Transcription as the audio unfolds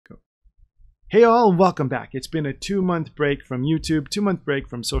Hey all, welcome back. It's been a 2-month break from YouTube, 2-month break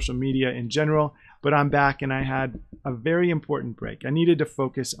from social media in general, but I'm back and I had a very important break. I needed to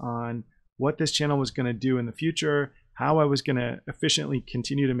focus on what this channel was going to do in the future, how I was going to efficiently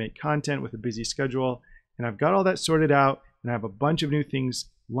continue to make content with a busy schedule, and I've got all that sorted out and I have a bunch of new things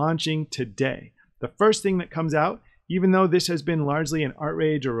launching today. The first thing that comes out, even though this has been largely an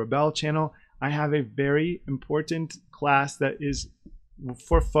Artrage or Rebelle channel, I have a very important class that is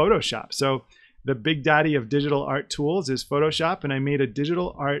for Photoshop. So the big daddy of digital art tools is Photoshop, and I made a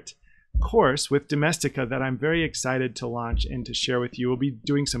digital art course with Domestika that I'm very excited to launch and to share with you. We'll be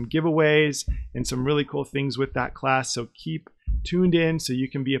doing some giveaways and some really cool things with that class, so keep tuned in so you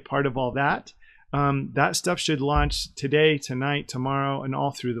can be a part of all that. That stuff should launch today, tonight, tomorrow, and all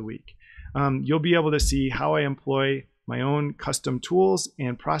through the week. You'll be able to see how I employ my own custom tools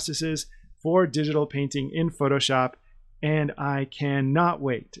and processes for digital painting in Photoshop, and I cannot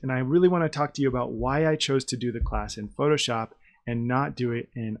wait. And I really want to talk to you about why I chose to do the class in Photoshop and not do it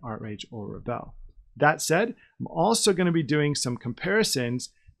in Artrage or Rebelle. That said, I'm also going to be doing some comparisons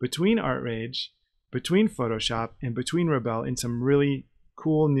between Artrage, between Photoshop, and between Rebelle in some really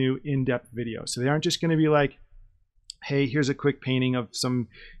cool new in-depth videos. So they aren't just going to be like, hey, here's a quick painting of some,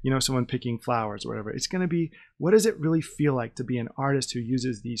 someone picking flowers or whatever. It's going to be, what does it really feel like to be an artist who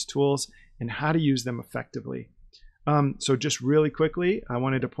uses these tools and how to use them effectively? So just really quickly, I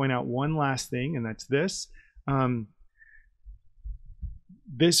wanted to point out one last thing, and that's this.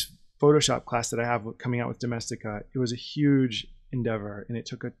 This Photoshop class that I have coming out with Domestika, it was a huge endeavor and it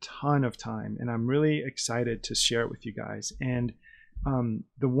took a ton of time, and I'm really excited to share it with you guys. And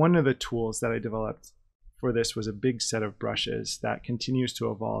one of the tools that I developed for this was a big set of brushes that continues to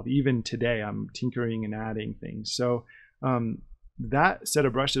evolve. Even today, I'm tinkering and adding things. So that set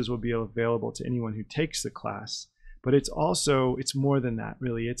of brushes will be available to anyone who takes the class. But it's more than that,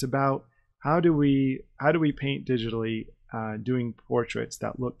 really. It's about how do we paint digitally, doing portraits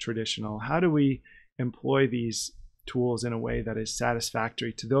that look traditional? How do we employ these tools in a way that is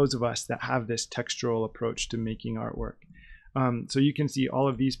satisfactory to those of us that have this textural approach to making artwork? So you can see all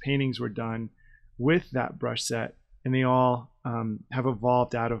of these paintings were done with that brush set, and they all have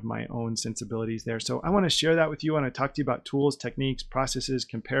evolved out of my own sensibilities there. So I want to share that with you. I want to talk to you about tools, techniques, processes,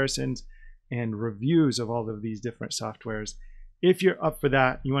 comparisons, and reviews of all of these different softwares. If you're up for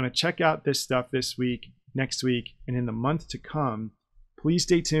that, you want to check out this stuff this week, next week, and in the month to come, please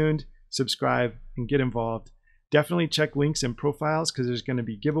stay tuned, subscribe, and get involved. Definitely check links and profiles, because there's going to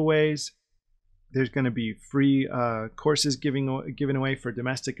be giveaways. There's going to be free courses given away for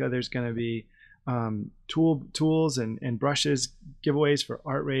Domestika. There's going to be tools and brushes giveaways for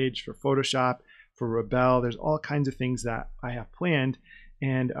Artrage, for Photoshop, for Rebelle. There's all kinds of things that I have planned,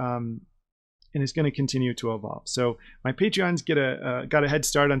 and it's going to continue to evolve. So my Patreons got a head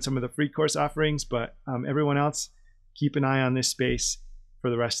start on some of the free course offerings, but everyone else, keep an eye on this space for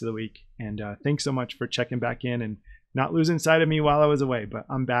the rest of the week. And thanks so much for checking back in and not losing sight of me while I was away, but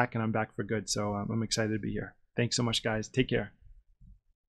I'm back, and I'm back for good. So I'm excited to be here. Thanks so much, guys. Take care.